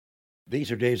These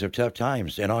are days of tough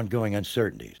times and ongoing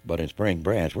uncertainties. But in Spring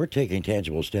Branch, we're taking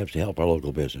tangible steps to help our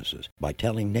local businesses by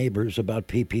telling neighbors about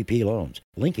PPP loans,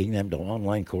 linking them to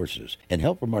online courses, and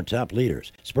help from our top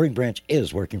leaders. Spring Branch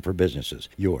is working for businesses.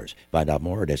 Yours. Find out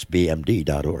more at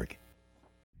sbmd.org.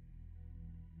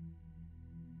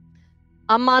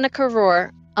 I'm Monica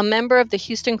Rohr, a member of the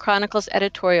Houston Chronicle's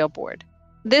editorial board.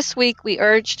 This week, we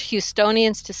urged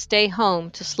Houstonians to stay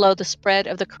home to slow the spread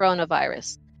of the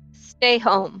coronavirus. Stay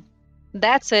home.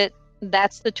 That's it.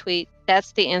 That's the tweet.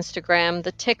 That's the Instagram,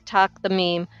 the TikTok, the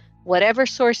meme. Whatever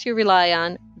source you rely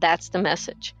on, that's the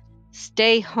message.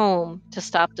 Stay home to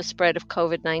stop the spread of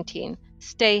COVID-19.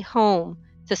 Stay home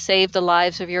to save the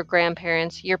lives of your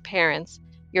grandparents, your parents,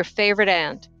 your favorite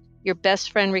aunt, your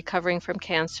best friend recovering from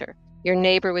cancer, your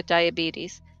neighbor with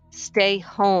diabetes. Stay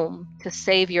home to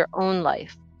save your own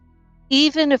life.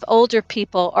 Even if older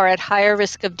people are at higher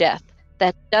risk of death,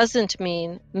 that doesn't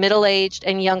mean middle-aged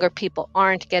and younger people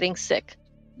aren't getting sick.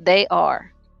 They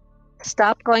are.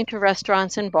 Stop going to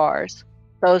restaurants and bars,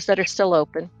 those that are still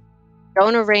open.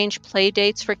 Don't arrange play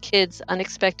dates for kids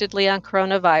unexpectedly on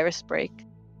coronavirus break.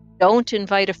 Don't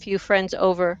invite a few friends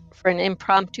over for an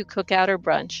impromptu cookout or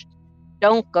brunch.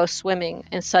 Don't go swimming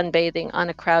and sunbathing on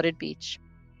a crowded beach.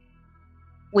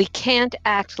 We can't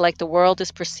act like the world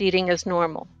is proceeding as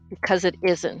normal, because it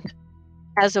isn't.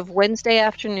 As of Wednesday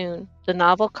afternoon, the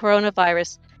novel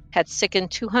coronavirus had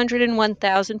sickened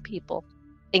 201,000 people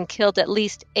and killed at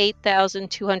least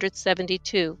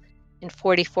 8,272 in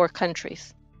 44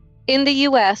 countries. In the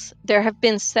U.S., there have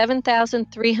been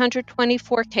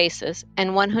 7,324 cases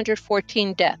and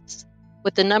 114 deaths,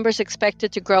 with the numbers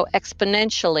expected to grow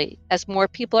exponentially as more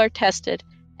people are tested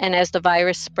and as the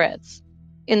virus spreads.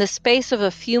 In the space of a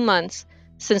few months,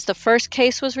 since the first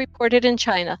case was reported in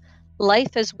China,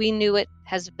 life as we knew it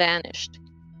has vanished.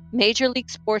 Major league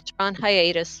sports are on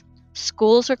hiatus,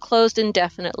 schools are closed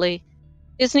indefinitely,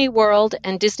 Disney World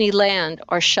and Disneyland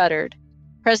are shuttered.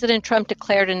 President Trump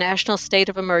declared a national state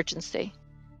of emergency.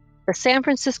 The San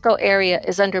Francisco area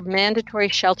is under mandatory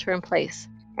shelter in place,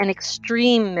 an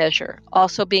extreme measure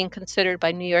also being considered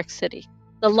by New York City.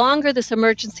 The longer this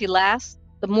emergency lasts,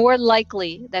 the more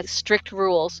likely that strict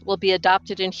rules will be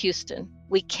adopted in Houston.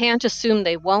 We can't assume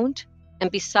they won't,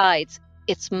 and besides,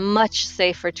 it's much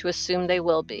safer to assume they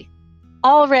will be.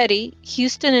 Already,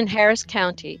 Houston and Harris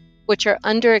County, which are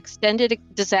under extended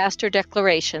disaster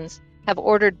declarations, have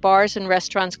ordered bars and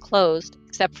restaurants closed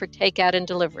except for takeout and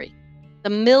delivery.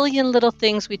 The million little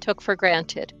things we took for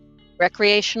granted,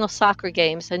 recreational soccer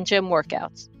games and gym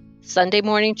workouts, Sunday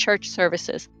morning church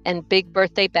services, and big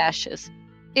birthday bashes.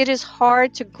 It is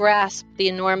hard to grasp the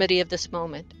enormity of this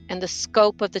moment and the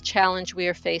scope of the challenge we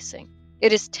are facing.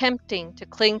 It is tempting to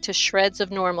cling to shreds of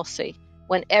normalcy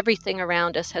when everything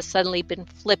around us has suddenly been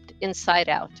flipped inside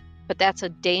out. But that's a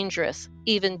dangerous,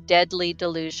 even deadly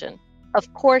delusion.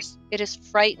 Of course, it is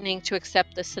frightening to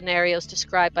accept the scenarios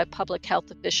described by public health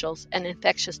officials and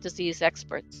infectious disease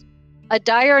experts. A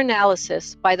dire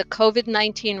analysis by the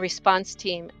COVID-19 response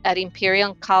team at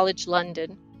Imperial College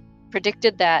London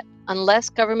predicted that unless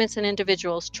governments and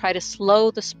individuals try to slow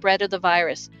the spread of the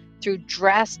virus through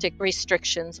drastic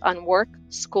restrictions on work,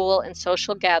 school, and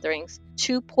social gatherings,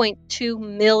 2.2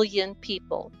 million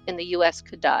people in the U.S.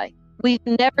 could die. We've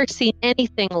never seen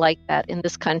anything like that in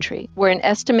this country, where an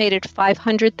estimated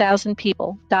 500,000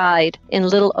 people died in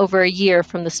little over a year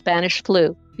from the Spanish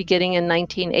flu, beginning in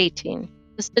 1918.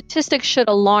 The statistics should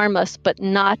alarm us, but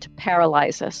not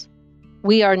paralyze us.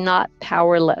 We are not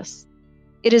powerless.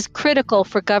 It is critical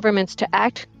for governments to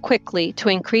act quickly to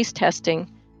increase testing,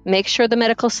 make sure the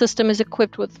medical system is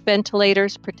equipped with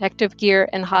ventilators, protective gear,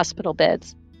 and hospital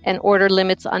beds, and order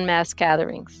limits on mass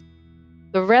gatherings.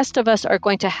 The rest of us are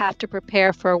going to have to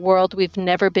prepare for a world we've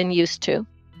never been used to.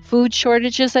 Food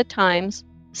shortages at times,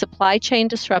 supply chain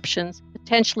disruptions,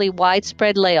 potentially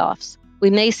widespread layoffs. We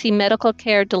may see medical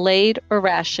care delayed or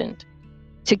rationed.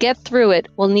 To get through it,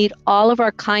 we'll need all of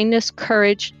our kindness,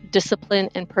 courage, discipline,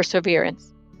 and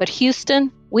perseverance. But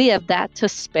Houston, we have that to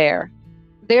spare.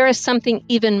 There is something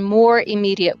even more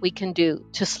immediate we can do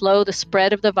to slow the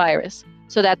spread of the virus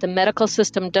so that the medical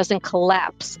system doesn't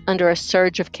collapse under a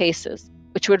surge of cases,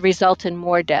 which would result in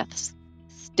more deaths.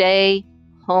 Stay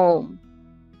home.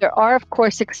 There are, of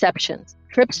course, exceptions.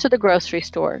 Trips to the grocery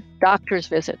store, doctor's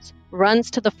visits, runs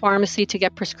to the pharmacy to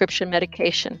get prescription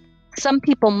medication. Some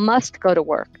people must go to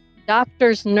work.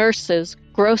 Doctors, nurses,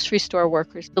 grocery store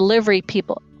workers, delivery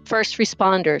people, first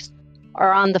responders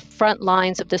are on the front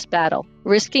lines of this battle,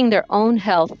 risking their own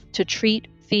health to treat,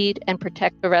 feed, and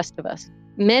protect the rest of us.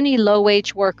 Many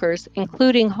low-wage workers,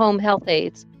 including home health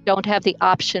aides, don't have the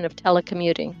option of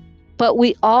telecommuting. But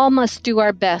we all must do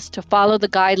our best to follow the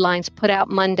guidelines put out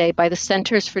Monday by the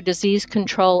Centers for Disease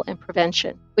Control and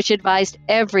Prevention, which advised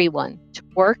everyone to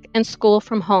work and school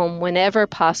from home whenever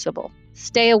possible.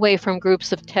 Stay away from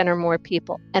groups of 10 or more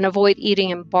people and avoid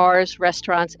eating in bars,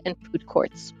 restaurants, and food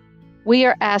courts. We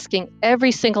are asking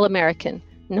every single American,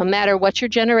 no matter what your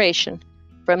generation,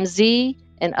 from Z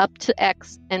and up to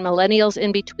X and millennials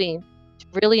in between, to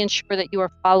really ensure that you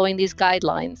are following these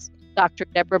guidelines, Dr.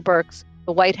 Deborah Birx,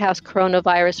 the White House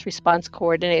Coronavirus Response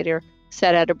Coordinator,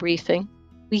 said at a briefing.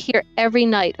 We hear every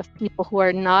night of people who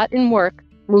are not in work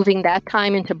moving that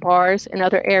time into bars and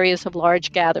other areas of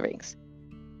large gatherings.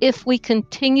 If we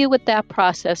continue with that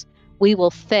process, we will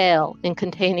fail in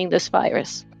containing this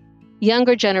virus.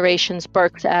 Younger generations,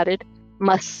 Birx added,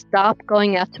 must stop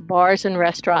going out to bars and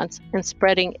restaurants and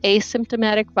spreading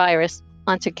asymptomatic virus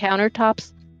onto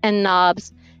countertops and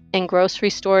knobs in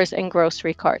grocery stores and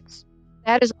grocery carts.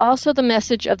 That is also the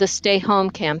message of the Stay Home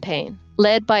campaign,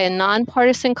 led by a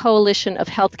nonpartisan coalition of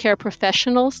healthcare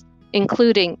professionals,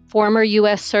 including former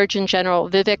U.S. Surgeon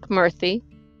General Vivek Murthy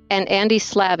and Andy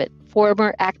Slavitt,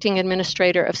 former acting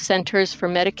administrator of Centers for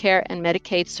Medicare and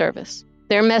Medicaid Service.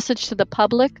 Their message to the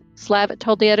public, Slavitt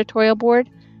told the editorial board,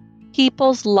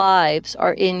 people's lives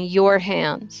are in your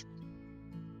hands.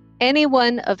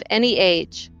 Anyone of any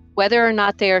age, whether or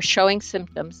not they are showing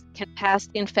symptoms, can pass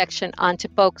the infection on to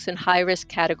folks in high-risk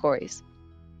categories.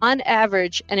 On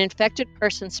average, an infected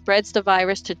person spreads the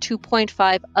virus to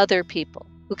 2.5 other people,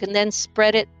 who can then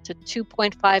spread it to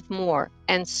 2.5 more,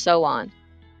 and so on.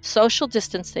 Social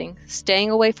distancing, staying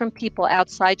away from people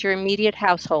outside your immediate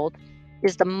household,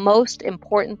 is the most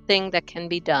important thing that can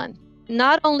be done.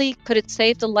 Not only could it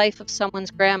save the life of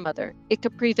someone's grandmother, it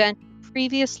could prevent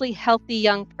previously healthy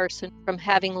young person from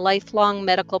having lifelong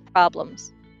medical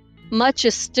problems. Much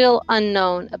is still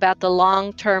unknown about the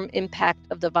long-term impact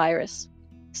of the virus.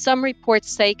 Some reports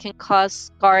say it can cause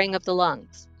scarring of the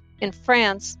lungs. In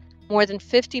France, more than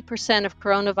 50% of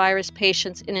coronavirus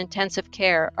patients in intensive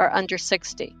care are under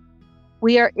 60.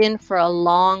 We are in for a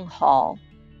long haul.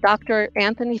 Dr.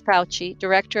 Anthony Fauci,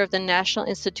 director of the National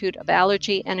Institute of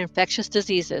Allergy and Infectious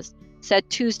Diseases, said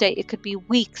Tuesday it could be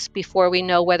weeks before we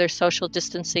know whether social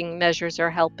distancing measures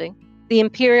are helping. The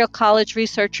Imperial College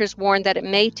researchers warned that it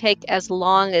may take as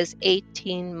long as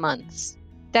 18 months.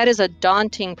 That is a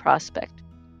daunting prospect.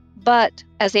 But,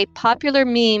 as a popular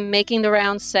meme making the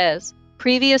rounds says,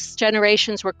 previous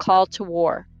generations were called to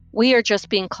war. We are just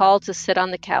being called to sit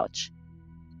on the couch.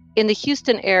 In the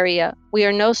Houston area, we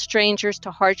are no strangers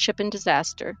to hardship and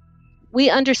disaster.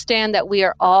 We understand that we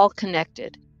are all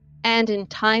connected, and in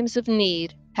times of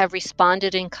need have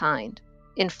responded in kind.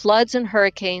 In floods and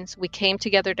hurricanes, we came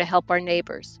together to help our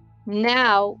neighbors.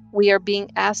 Now we are being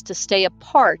asked to stay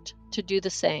apart to do the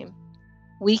same.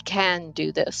 We can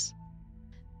do this.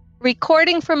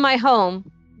 Recording from my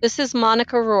home, this is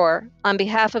Monica Rohr on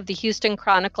behalf of the Houston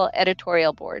Chronicle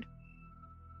editorial board.